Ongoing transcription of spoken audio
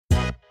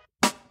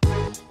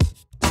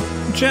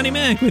Johnny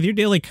Mac with your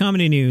daily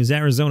comedy news.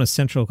 Arizona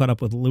Central caught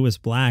up with Lewis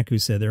Black, who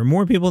said there are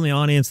more people in the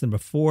audience than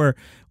before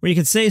where you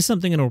can say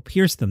something and it'll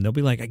pierce them. They'll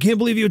be like, I can't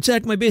believe you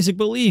attacked my basic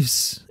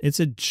beliefs.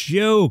 It's a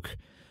joke.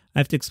 I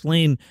have to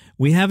explain,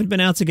 we haven't been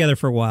out together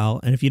for a while,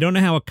 and if you don't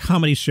know how a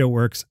comedy show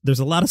works,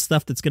 there's a lot of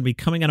stuff that's going to be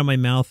coming out of my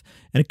mouth,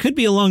 and it could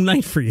be a long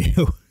night for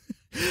you.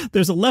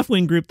 There's a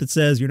left-wing group that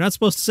says you're not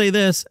supposed to say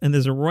this, and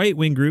there's a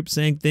right-wing group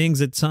saying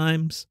things at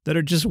times that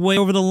are just way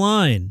over the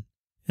line,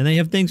 and they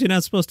have things you're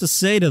not supposed to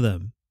say to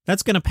them.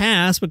 That's going to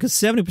pass because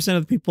 70%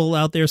 of the people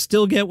out there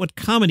still get what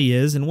comedy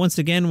is, and once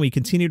again, we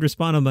continue to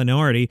respond to the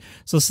minority.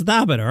 So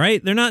stop it, all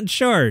right? They're not in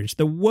charge.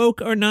 The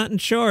woke are not in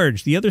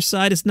charge. The other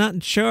side is not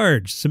in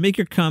charge. So make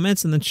your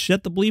comments and then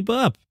shut the bleep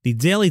up. The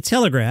Daily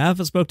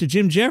Telegraph spoke to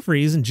Jim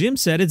Jeffries, and Jim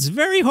said it's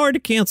very hard to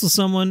cancel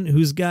someone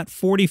who's got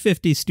 40,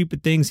 50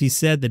 stupid things he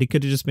said that he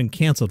could have just been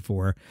canceled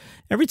for.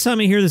 Every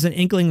time I hear there's an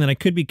inkling that I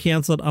could be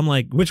canceled, I'm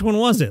like, which one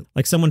was it?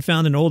 Like someone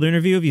found an old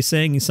interview of you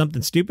saying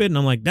something stupid, and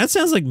I'm like, that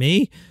sounds like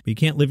me. But you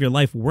can't live your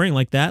life worrying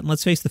like that. And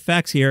let's face the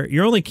facts here.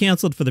 You're only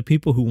canceled for the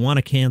people who want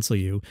to cancel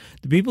you.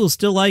 The people who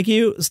still like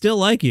you, still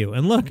like you.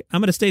 And look,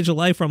 I'm at a stage of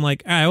life where I'm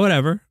like, all right,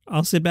 whatever.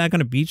 I'll sit back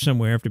on a beach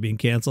somewhere after being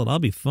canceled. I'll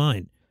be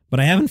fine. But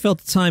I haven't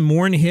felt the time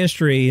more in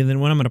history than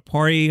when I'm at a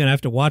party and I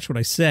have to watch what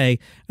I say.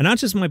 And not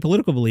just my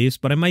political beliefs,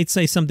 but I might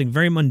say something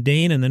very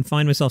mundane and then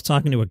find myself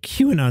talking to a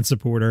QAnon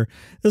supporter.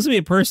 This will be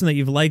a person that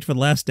you've liked for the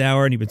last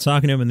hour and you've been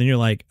talking to him and then you're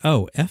like,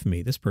 oh, F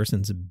me, this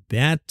person's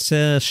bat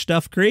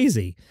stuff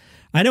crazy.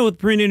 I know with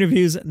print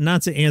interviews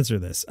not to answer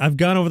this. I've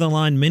gone over the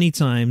line many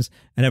times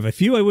and have a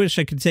few I wish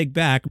I could take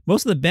back.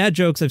 Most of the bad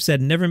jokes I've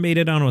said never made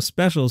it on a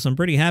special, so I'm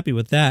pretty happy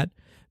with that.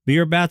 But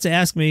you're about to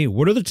ask me,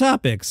 what are the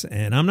topics?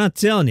 And I'm not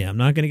telling you. I'm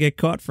not going to get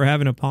caught for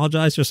having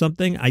apologized for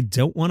something I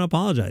don't want to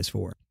apologize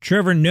for.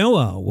 Trevor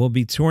Noah will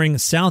be touring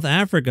South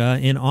Africa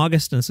in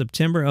August and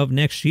September of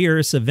next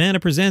year. Savannah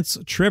presents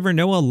Trevor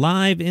Noah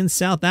live in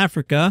South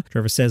Africa.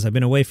 Trevor says, I've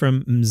been away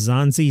from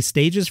Mzansi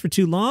stages for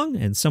too long,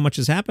 and so much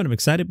has happened. I'm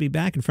excited to be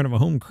back in front of a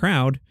home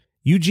crowd.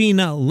 Eugene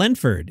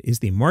Lenford is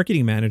the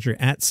marketing manager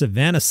at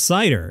Savannah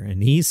Cider,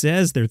 and he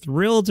says they're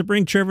thrilled to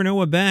bring Trevor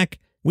Noah back.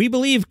 We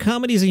believe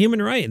comedy is a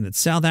human right and that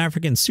South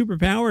African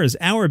superpower is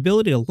our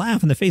ability to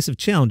laugh in the face of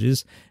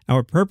challenges.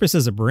 Our purpose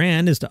as a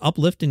brand is to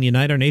uplift and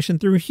unite our nation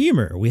through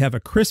humor. We have a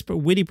crisp,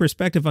 witty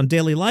perspective on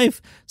daily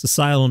life,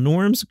 societal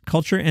norms,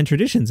 culture, and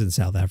traditions in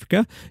South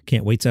Africa.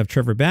 Can't wait to have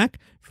Trevor back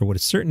for what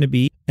is certain to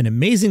be an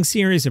amazing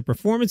series of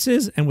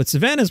performances and with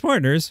Savannah's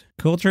partners,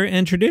 culture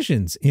and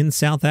traditions in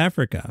South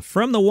Africa.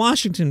 From the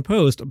Washington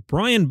Post,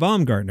 Brian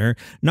Baumgartner,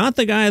 not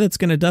the guy that's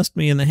going to dust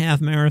me in the half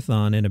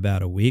marathon in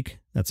about a week.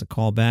 That's a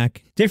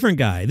callback. Different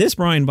guy. This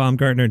Brian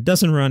Baumgartner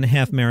doesn't run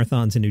half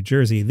marathons in New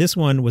Jersey. This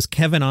one was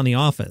Kevin on The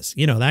Office.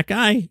 You know that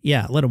guy?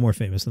 Yeah, a little more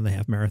famous than the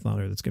half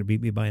marathoner that's going to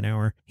beat me by an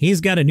hour.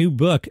 He's got a new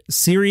book,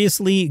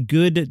 Seriously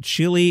Good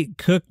Chili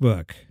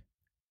Cookbook.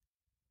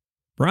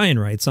 Brian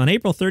writes, on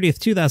April 30th,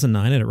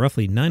 2009, at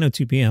roughly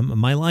 9:02 p.m.,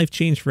 my life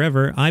changed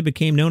forever. I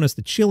became known as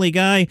the Chili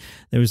Guy.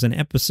 There was an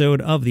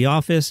episode of The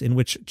Office in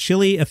which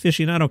chili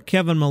aficionado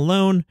Kevin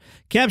Malone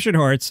captured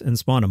hearts and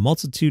spawned a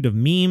multitude of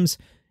memes.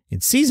 In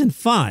Season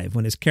 5,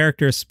 when his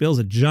character spills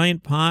a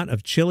giant pot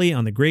of chili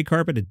on the gray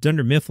carpet at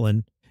Dunder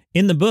Mifflin.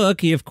 In the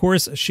book, he of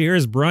course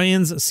shares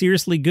Brian's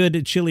seriously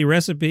good chili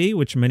recipe,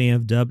 which many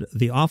have dubbed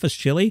the Office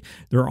chili.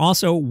 There are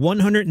also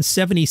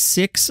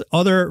 176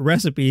 other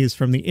recipes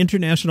from the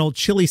International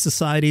Chili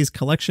Society's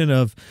collection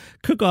of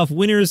cook-off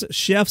winners,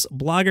 chefs,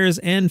 bloggers,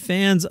 and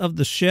fans of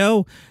the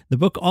show. The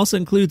book also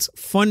includes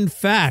fun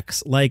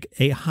facts like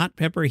a hot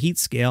pepper heat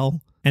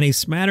scale and a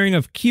smattering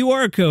of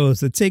QR codes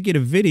that take you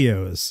to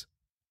videos.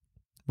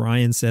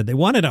 Brian said, they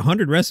wanted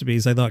 100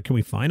 recipes. I thought, can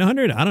we find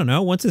 100? I don't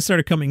know. Once they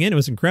started coming in, it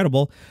was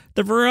incredible.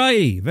 The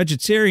variety,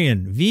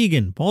 vegetarian,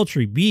 vegan,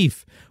 poultry,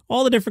 beef,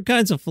 all the different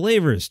kinds of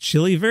flavors,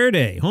 chili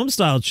verde,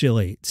 homestyle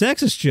chili,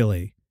 Texas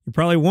chili. You're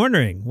probably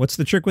wondering, what's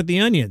the trick with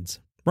the onions?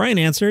 Brian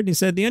answered, he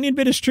said, the onion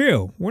bit is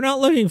true. We're not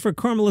looking for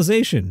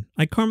caramelization.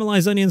 I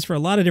caramelize onions for a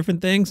lot of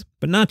different things,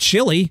 but not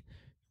chili.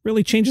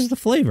 Really changes the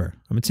flavor.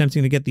 I'm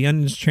attempting to get the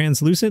onions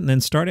translucent and then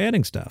start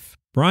adding stuff.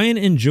 Brian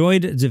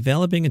enjoyed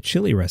developing a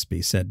chili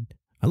recipe, said,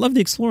 I love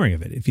the exploring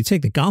of it. If you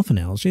take the golf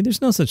analogy,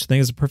 there's no such thing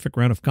as a perfect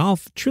round of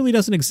golf. It truly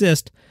doesn't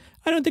exist.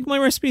 I don't think my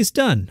recipe is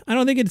done. I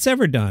don't think it's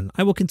ever done.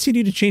 I will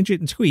continue to change it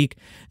and tweak.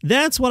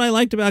 That's what I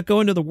liked about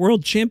going to the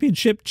World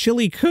Championship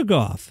Chili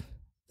Cook-Off.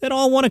 They'd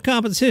all won a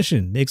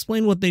competition. They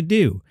explained what they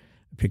do.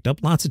 I picked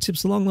up lots of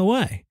tips along the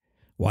way.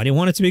 Why do you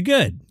want it to be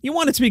good? You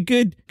want it to be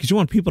good because you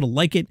want people to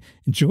like it,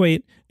 enjoy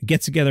it, and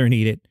get together and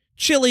eat it.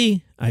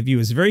 Chili, I view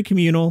as very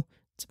communal.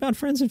 It's about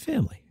friends and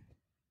family.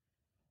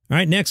 All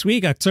right, next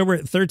week, October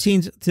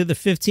 13th to the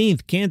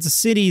 15th, Kansas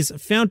City's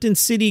Fountain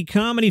City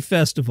Comedy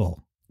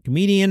Festival.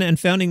 Comedian and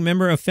founding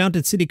member of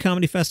Fountain City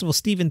Comedy Festival,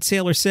 Stephen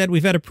Taylor, said,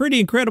 we've had a pretty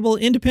incredible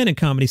independent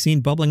comedy scene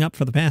bubbling up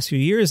for the past few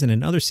years, and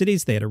in other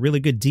cities, they had a really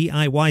good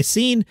DIY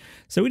scene,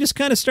 so we just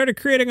kind of started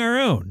creating our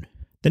own.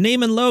 The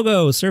name and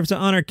logo serve to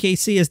honor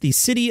KC as the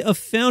City of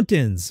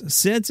Fountains,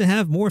 said to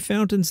have more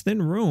fountains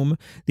than Rome.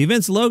 The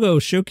event's logo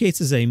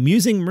showcases a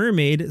musing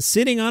mermaid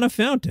sitting on a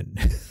fountain.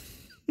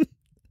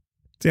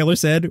 Taylor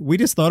said, "We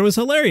just thought it was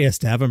hilarious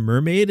to have a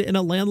mermaid in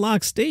a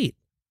landlocked state."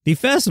 The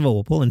festival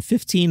will pull in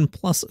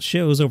 15-plus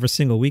shows over a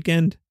single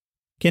weekend.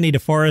 Kenny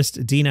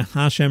DeForest, Dina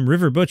Hashem,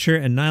 River Butcher,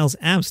 and Niles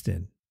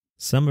Abston,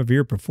 some of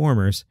your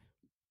performers.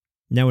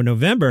 Now in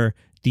November,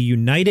 the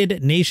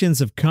United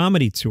Nations of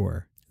Comedy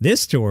Tour.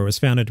 This tour was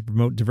founded to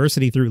promote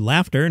diversity through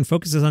laughter and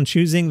focuses on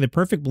choosing the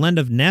perfect blend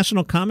of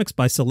national comics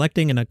by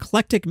selecting an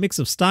eclectic mix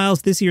of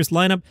styles. This year's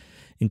lineup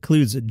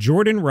includes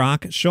Jordan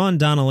Rock, Sean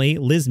Donnelly,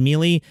 Liz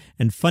Mealy,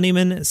 and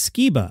Funnyman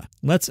Skiba.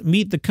 Let's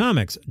meet the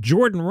comics.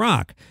 Jordan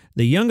Rock,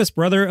 the youngest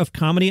brother of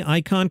comedy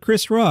icon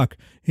Chris Rock.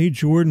 "Hey,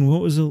 Jordan,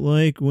 what was it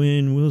like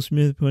when Will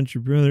Smith punched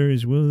your brother?"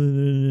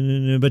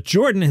 But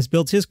Jordan has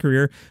built his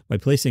career by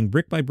placing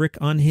brick by brick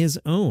on his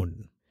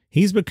own.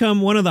 "He's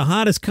become one of the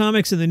hottest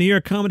comics in the New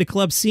York Comedy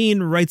Club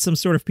scene," writes some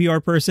sort of PR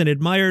person,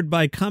 admired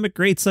by comic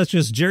greats such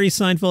as Jerry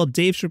Seinfeld,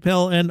 Dave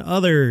Chappelle, and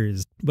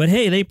others. But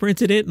hey, they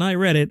printed it and I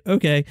read it.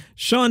 Okay.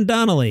 Sean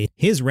Donnelly.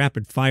 His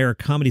rapid-fire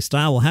comedy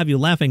style will have you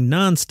laughing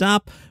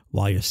nonstop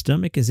while your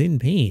stomach is in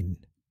pain.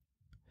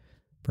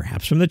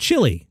 Perhaps from the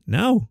chili.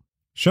 No.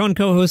 Sean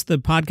co-hosts the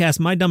podcast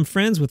My Dumb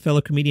Friends with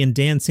fellow comedian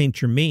Dan St.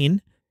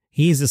 Germain.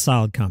 He's a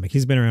solid comic.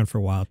 He's been around for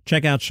a while.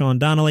 Check out Sean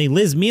Donnelly.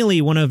 Liz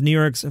Mealy, one of New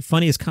York's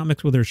funniest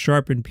comics with her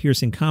sharp and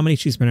piercing comedy.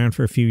 She's been around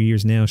for a few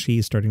years now.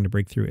 She's starting to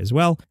break through as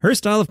well. Her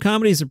style of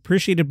comedy is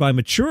appreciated by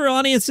mature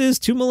audiences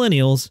to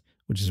millennials,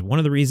 which is one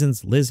of the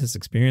reasons Liz has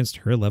experienced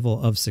her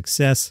level of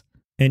success.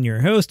 And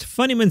your host,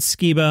 Funnyman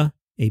Skiba,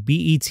 a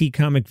BET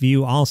Comic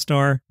View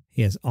all-star.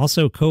 He has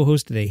also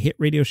co-hosted a hit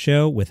radio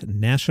show with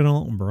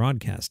National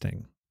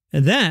Broadcasting.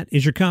 And that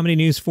is your comedy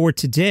news for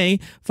today.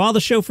 Follow the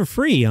show for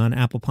free on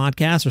Apple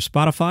Podcasts or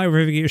Spotify,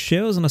 wherever you get your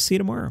shows, and I'll see you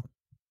tomorrow.